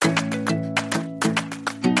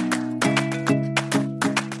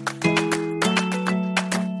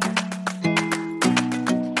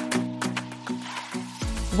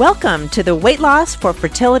Welcome to the Weight Loss for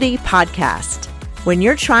Fertility podcast. When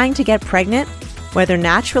you're trying to get pregnant, whether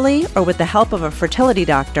naturally or with the help of a fertility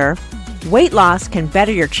doctor, weight loss can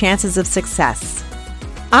better your chances of success.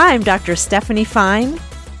 I'm Dr. Stephanie Fine,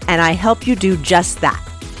 and I help you do just that.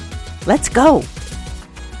 Let's go.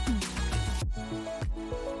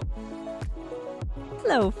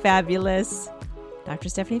 Hello, fabulous. Dr.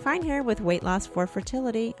 Stephanie Fine here with Weight Loss for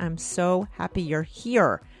Fertility. I'm so happy you're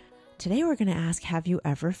here. Today we're going to ask, have you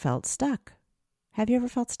ever felt stuck? Have you ever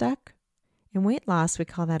felt stuck? In weight loss, we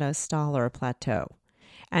call that a stall or a plateau.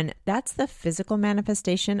 And that's the physical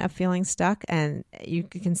manifestation of feeling stuck. And you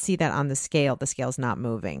can see that on the scale. The scale's not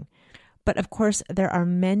moving. But of course, there are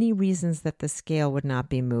many reasons that the scale would not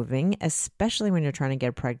be moving, especially when you're trying to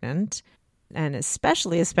get pregnant. And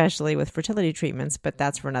especially with fertility treatments, but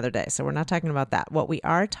that's for another day. So we're not talking about that. What we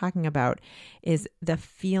are talking about is the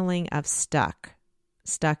feeling of stuck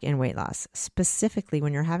in weight loss, specifically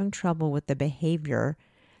when you're having trouble with the behavior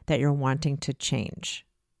that you're wanting to change.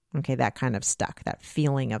 Okay, that kind of stuck, that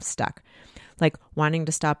feeling of stuck, like wanting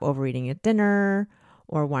to stop overeating at dinner,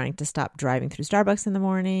 or wanting to stop driving through Starbucks in the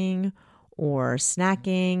morning, or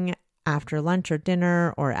snacking after lunch or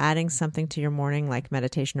dinner, or adding something to your morning like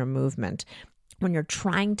meditation or movement. When you're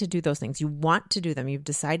trying to do those things, you want to do them, you've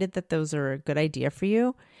decided that those are a good idea for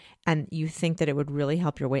you, and you think that it would really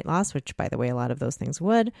help your weight loss, which, by the way, a lot of those things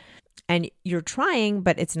would, and you're trying,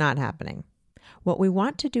 but it's not happening. What we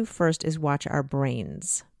want to do first is watch our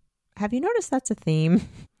brains. Have you noticed that's a theme?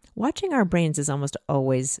 Watching our brains is almost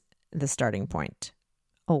always the starting point.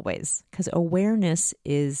 Always. Because awareness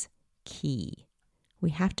is key.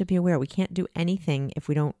 We have to be aware. We can't do anything if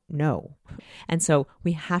we don't know. And so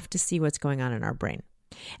we have to see what's going on in our brain.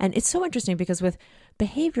 And it's so interesting because with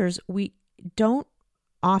behaviors, we don't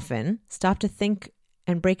often stop to think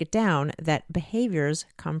and break it down that behaviors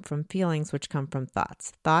come from feelings, which come from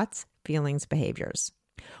thoughts. Thoughts, feelings, behaviors.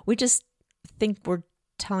 We just think we're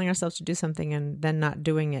telling ourselves to do something and then not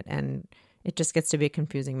doing it, and it just gets to be a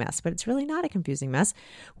confusing mess. But it's really not a confusing mess.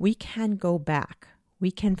 We can go back. We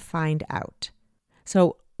can find out.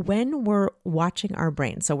 So when we're watching our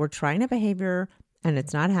brain, so we're trying a behavior and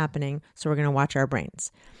it's not happening, so we're going to watch our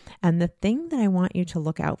brains. And the thing that I want you to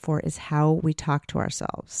look out for is how we talk to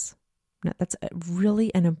ourselves. Now, that's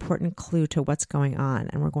really an important clue to what's going on,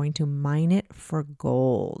 and we're going to mine it for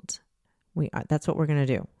gold. That's what we're going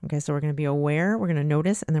to do. Okay, so we're going to be aware, we're going to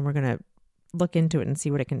notice, and then we're going to look into it and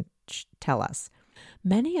see what it can tell us.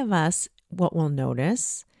 Many of us, what we'll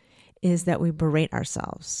notice is that we berate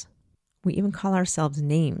ourselves. We even call ourselves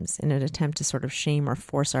names in an attempt to sort of shame or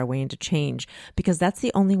force our way into change, because that's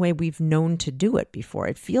the only way we've known to do it before.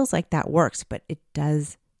 It feels like that works, but it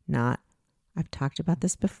does not. I've talked about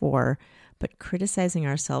this before, but criticizing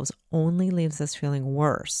ourselves only leaves us feeling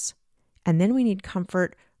worse. And then we need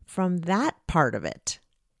comfort from that part of it,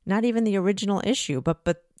 not even the original issue, but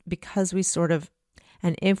because we sort of,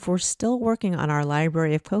 and if we're still working on our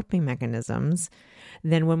library of coping mechanisms,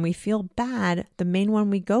 then when we feel bad, the main one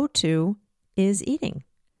we go to is eating.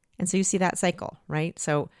 And so you see that cycle, right?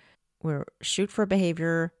 So we're shoot for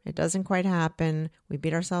behavior. It doesn't quite happen. We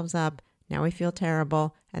beat ourselves up. Now we feel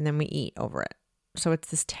terrible, and then we eat over it. So it's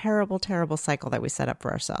this terrible, terrible cycle that we set up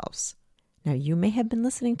for ourselves. Now, you may have been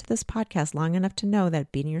listening to this podcast long enough to know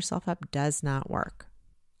that beating yourself up does not work.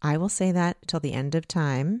 I will say that till the end of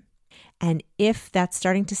time. And if that's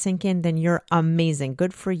starting to sink in, then you're amazing.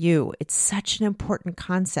 Good for you. It's such an important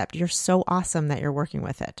concept. You're so awesome that you're working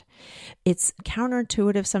with it. It's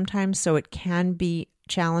counterintuitive sometimes, so it can be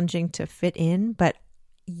challenging to fit in, but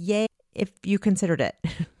yay, if you considered it.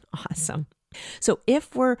 Awesome. So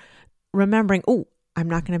if we're remembering, oh, I'm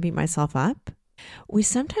not going to beat myself up, we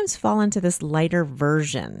sometimes fall into this lighter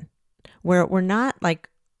version where we're not like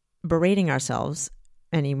berating ourselves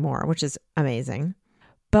anymore, which is amazing.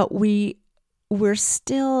 But we're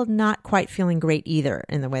still not quite feeling great either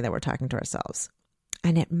in the way that we're talking to ourselves.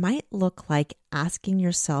 And it might look like asking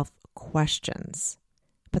yourself questions,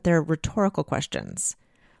 but they're rhetorical questions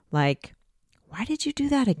like, why did you do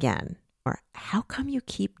that again? Or how come you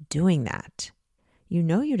keep doing that? You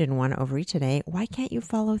know you didn't want to overeat today. Why can't you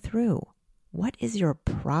follow through? What is your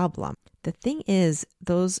problem? The thing is,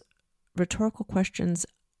 those rhetorical questions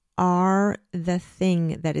are the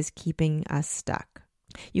thing that is keeping us stuck.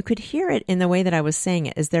 You could hear it in the way that I was saying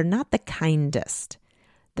it, is they're not the kindest.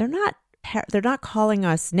 They're not calling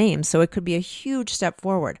us names, so it could be a huge step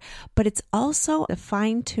forward. But it's also a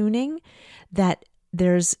fine-tuning that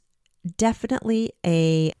there's definitely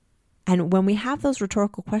and when we have those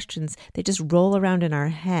rhetorical questions, they just roll around in our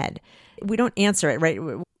head. We don't answer it, right?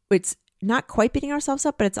 It's not quite beating ourselves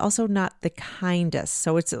up, but it's also not the kindest.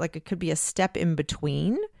 So it's like it could be a step in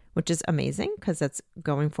between, which is amazing because that's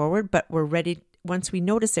going forward, but we're ready. Once we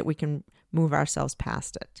notice it, we can move ourselves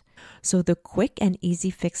past it. So the quick and easy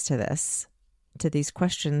fix to this, to these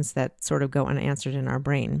questions that sort of go unanswered in our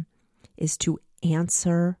brain, is to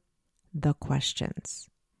answer the questions.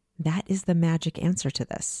 That is the magic answer to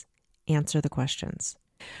this. Answer the questions.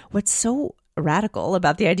 What's so radical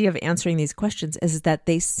about the idea of answering these questions is that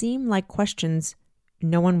they seem like questions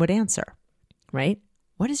no one would answer, right?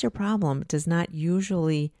 What is your problem does not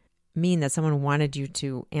usually mean that someone wanted you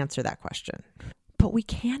to answer that question, but we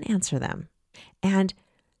can answer them. And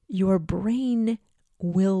your brain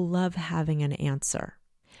will love having an answer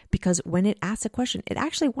because when it asks a question, it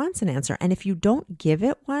actually wants an answer. And if you don't give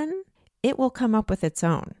it one, it will come up with its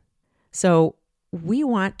own. So we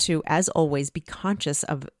want to, as always, be conscious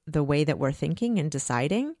of the way that we're thinking and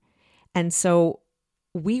deciding. And so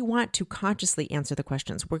we want to consciously answer the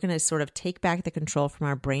questions. We're going to sort of take back the control from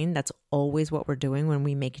our brain. That's always what we're doing when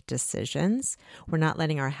we make decisions. We're not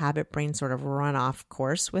letting our habit brain sort of run off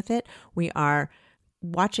course with it. We are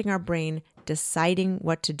watching our brain, deciding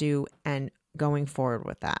what to do, and going forward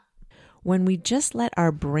with that. When we just let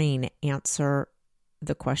our brain answer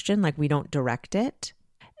the question, like we don't direct it,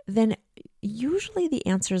 then usually the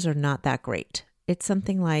answers are not that great. It's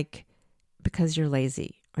something like, because you're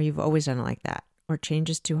lazy, or you've always done it like that, or change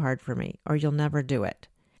is too hard for me, or you'll never do it.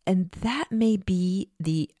 And that may be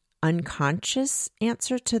the unconscious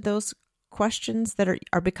answer to those questions that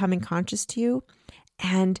are becoming conscious to you.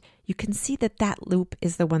 And you can see that that loop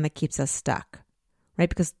is the one that keeps us stuck, right?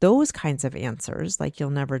 Because those kinds of answers, like you'll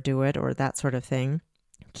never do it, or that sort of thing,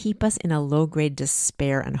 keep us in a low-grade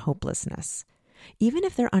despair and hopelessness, even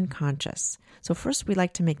if they're unconscious. So first we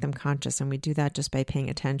like to make them conscious, and we do that just by paying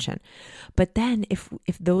attention. But then if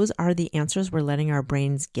those are the answers we're letting our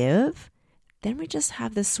brains give, then we just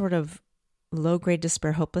have this sort of low-grade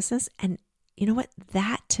despair, hopelessness. And you know what?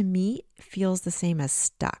 That to me feels the same as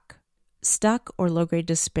stuck. Stuck or low-grade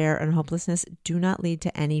despair and hopelessness do not lead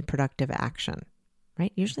to any productive action,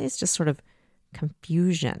 right? Usually it's just sort of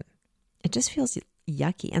confusion. It just feels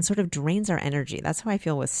yucky and sort of drains our energy. That's how I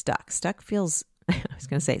feel with stuck. Stuck feels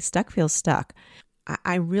stuck.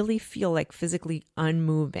 I really feel like physically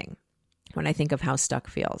unmoving when I think of how stuck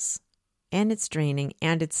feels. And it's draining,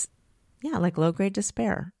 and it's, like low-grade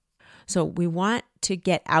despair. So we want to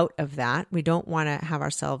get out of that. We don't want to have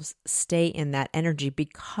ourselves stay in that energy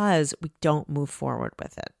because we don't move forward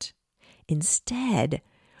with it. Instead,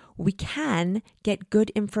 we can get good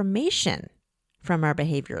information from our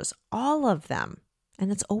behaviors, all of them. And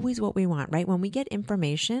that's always what we want, right? When we get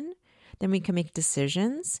information, then we can make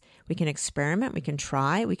decisions, we can experiment, we can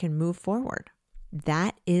try, we can move forward.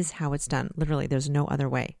 That is how it's done. Literally, there's no other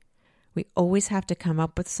way. We always have to come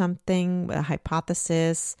up with something, a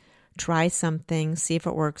hypothesis, try something, see if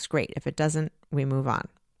it works, great. If it doesn't, we move on.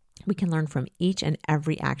 We can learn from each and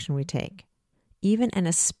every action we take, even and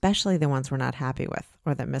especially the ones we're not happy with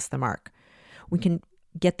or that miss the mark. We can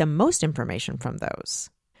get the most information from those.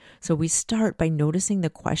 So we start by noticing the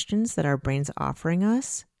questions that our brain's offering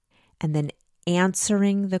us and then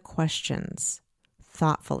answering the questions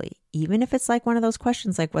thoughtfully. Even if it's like one of those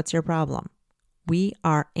questions like, what's your problem? We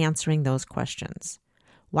are answering those questions.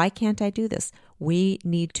 Why can't I do this? We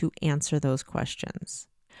need to answer those questions.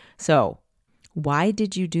 So why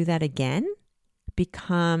did you do that again?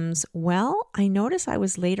 Becomes, I noticed I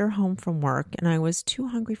was later home from work and I was too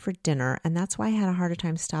hungry for dinner, and that's why I had a harder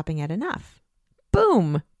time stopping at enough.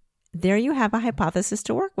 Boom! There you have a hypothesis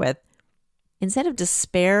to work with. Instead of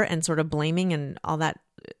despair and sort of blaming and all that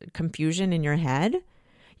confusion in your head,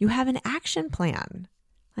 you have an action plan.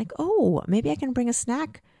 Like, maybe I can bring a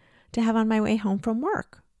snack to have on my way home from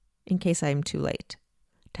work in case I'm too late.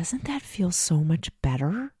 Doesn't that feel so much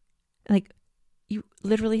better? Like, you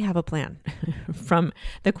literally have a plan from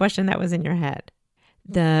the question that was in your head.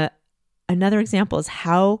 Another example is,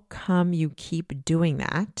 how come you keep doing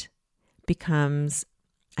that? Becomes,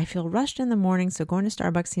 I feel rushed in the morning, so going to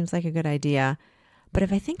Starbucks seems like a good idea. But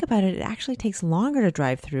if I think about it, it actually takes longer to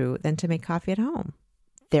drive through than to make coffee at home.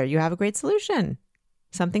 There you have a great solution.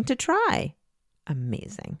 Something to try.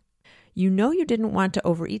 Amazing. You know you didn't want to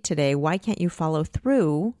overeat today. Why can't you follow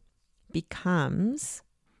through? Becomes,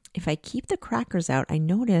 if I keep the crackers out, I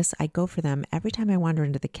notice I go for them every time I wander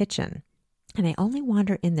into the kitchen. And I only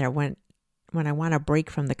wander in there when I want a break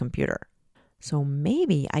from the computer. So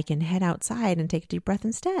maybe I can head outside and take a deep breath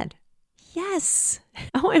instead. Yes.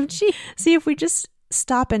 OMG. See, if we just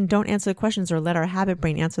stop and don't answer the questions or let our habit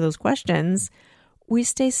brain answer those questions, we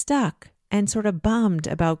stay stuck. and sort of bummed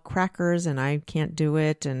about crackers and I can't do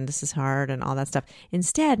it and this is hard and all that stuff.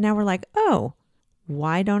 Instead, now we're like, oh,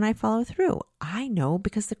 why don't I follow through? I know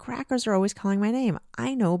because the crackers are always calling my name.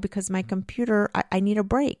 I know because my computer, I need a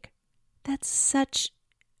break. That's such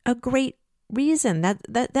a great reason.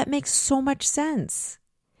 That makes so much sense.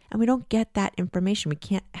 And we don't get that information. We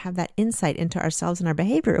can't have that insight into ourselves and our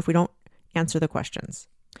behavior if we don't answer the questions.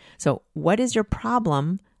 So what is your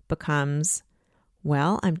problem becomes,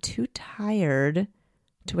 well, I'm too tired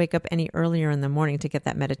to wake up any earlier in the morning to get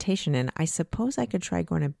that meditation in. I suppose I could try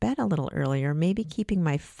going to bed a little earlier. Maybe keeping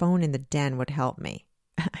my phone in the den would help me.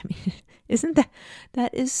 I mean, isn't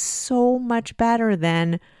that is so much better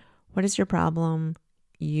than what is your problem?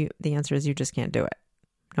 The answer is you just can't do it.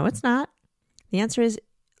 No, it's not. The answer is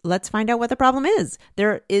let's find out what the problem is.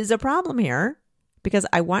 There is a problem here because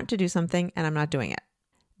I want to do something and I'm not doing it.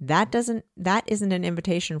 That isn't an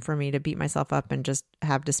invitation for me to beat myself up and just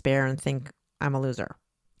have despair and think I'm a loser.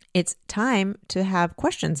 It's time to have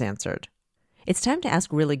questions answered. It's time to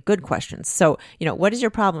ask really good questions. So, what is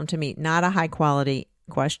your problem to me? Not a high quality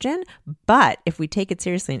question, but if we take it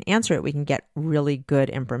seriously and answer it, we can get really good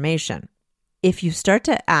information. If you start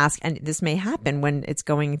to ask, and this may happen when it's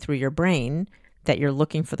going through your brain that you're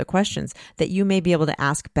looking for the questions, that you may be able to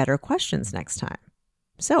ask better questions next time.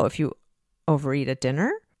 So if you overeat at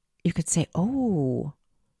dinner, you could say, oh,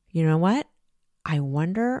 you know what? I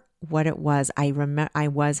wonder what it was. I remember I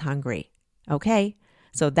was hungry. Okay.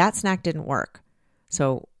 So that snack didn't work.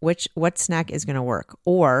 So what snack is going to work?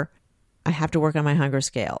 Or I have to work on my hunger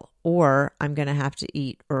scale, or I'm going to have to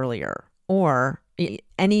eat earlier, or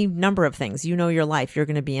any number of things. You know your life, you're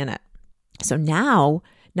going to be in it. So now,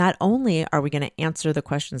 not only are we going to answer the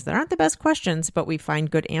questions that aren't the best questions, but we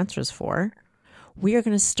find good answers for, we are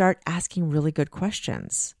going to start asking really good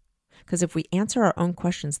questions. Because if we answer our own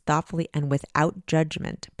questions thoughtfully and without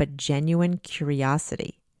judgment, but genuine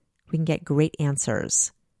curiosity, we can get great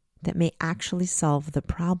answers that may actually solve the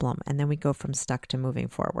problem. And then we go from stuck to moving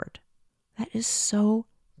forward. That is so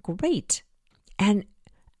great. And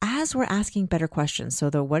as we're asking better questions, so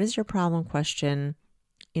the what is your problem question,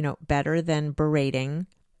 better than berating,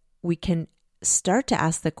 we can start to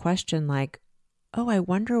ask the question like, oh, I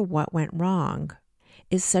wonder what went wrong,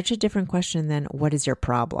 is such a different question than what is your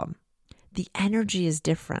problem? The energy is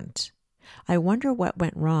different. I wonder what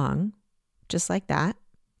went wrong, just like that,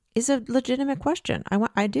 is a legitimate question. I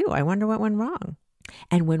wonder what went wrong.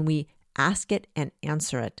 And when we ask it and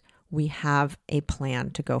answer it, we have a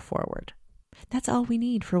plan to go forward. That's all we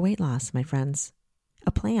need for weight loss, my friends.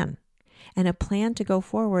 A plan. And a plan to go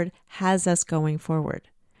forward has us going forward.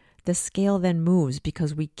 The scale then moves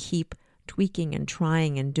because we keep tweaking and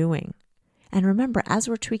trying and doing. And remember, as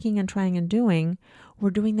we're tweaking and trying and doing, we're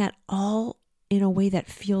doing that all in a way that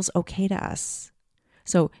feels okay to us.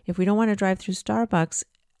 So if we don't want to drive through Starbucks,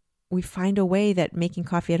 we find a way that making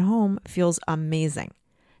coffee at home feels amazing.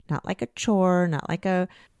 Not like a chore, not like a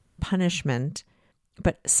punishment,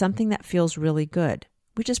 but something that feels really good.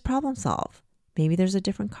 We just problem solve. Maybe there's a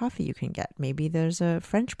different coffee you can get. Maybe there's a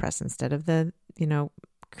French press instead of the,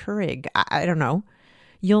 Keurig. I don't know.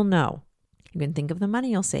 You'll know. You can think of the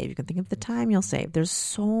money you'll save. You can think of the time you'll save. There's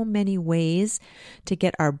so many ways to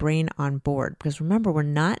get our brain on board. Because remember, we're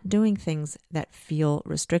not doing things that feel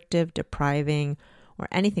restrictive, depriving, or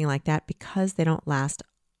anything like that because they don't last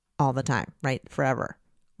all the time, right? Forever,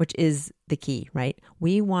 which is the key, right?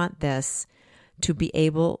 We want this to be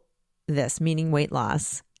able, meaning weight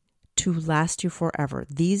loss, to last you forever.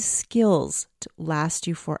 These skills to last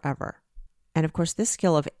you forever. And of course, this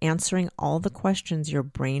skill of answering all the questions your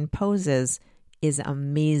brain poses is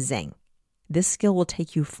amazing. This skill will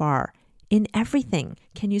take you far in everything.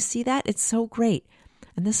 Can you see that? It's so great.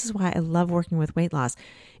 And this is why I love working with weight loss.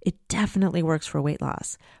 It definitely works for weight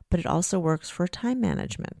loss, but it also works for time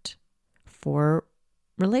management, for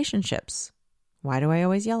relationships. Why do I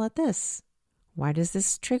always yell at this? Why does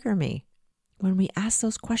this trigger me? When we ask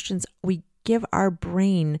those questions, we give our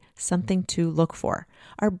brain something to look for.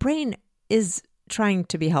 Our brain is trying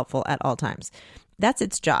to be helpful at all times. That's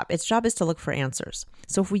its job. Its job is to look for answers.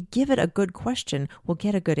 So if we give it a good question, we'll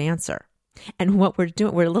get a good answer. And what we're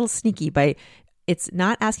doing, we're a little sneaky by, it's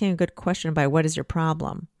not asking a good question by what is your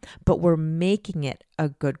problem, but we're making it a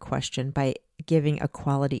good question by giving a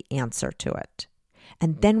quality answer to it.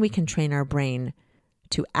 And then we can train our brain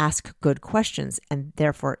to ask good questions and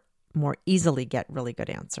therefore more easily get really good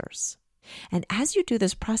answers. And as you do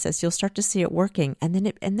this process, you'll start to see it working. And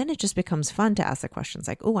then it just becomes fun to ask the questions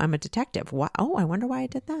like, oh, I'm a detective. Oh, I wonder why I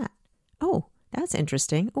did that. Oh, that's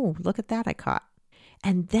interesting. Oh, look at that I caught.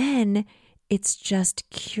 And then it's just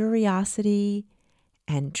curiosity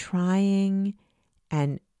and trying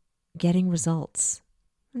and getting results.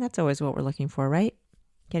 And that's always what we're looking for, right?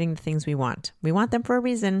 Getting the things we want. We want them for a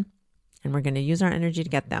reason, and we're going to use our energy to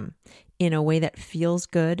get them in a way that feels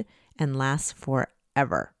good and lasts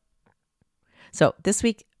forever. So this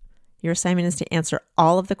week, your assignment is to answer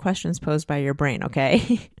all of the questions posed by your brain,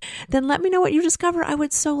 okay? Then let me know what you discover. I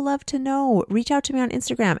would so love to know. Reach out to me on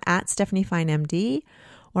Instagram at StephanieFineMD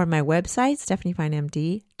or my website,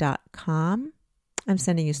 StephanieFineMD.com. I'm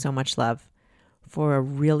sending you so much love for a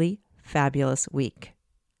really fabulous week.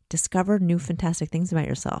 Discover new fantastic things about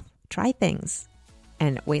yourself. Try things.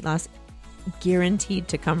 And weight loss guaranteed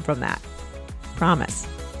to come from that. Promise.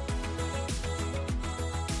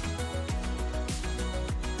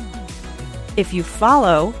 If you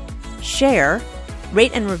follow, share,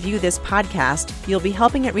 rate, and review this podcast, you'll be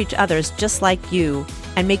helping it reach others just like you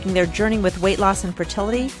and making their journey with weight loss and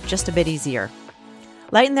fertility just a bit easier.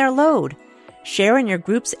 Lighten their load. Share in your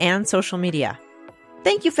groups and social media.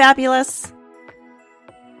 Thank you, fabulous.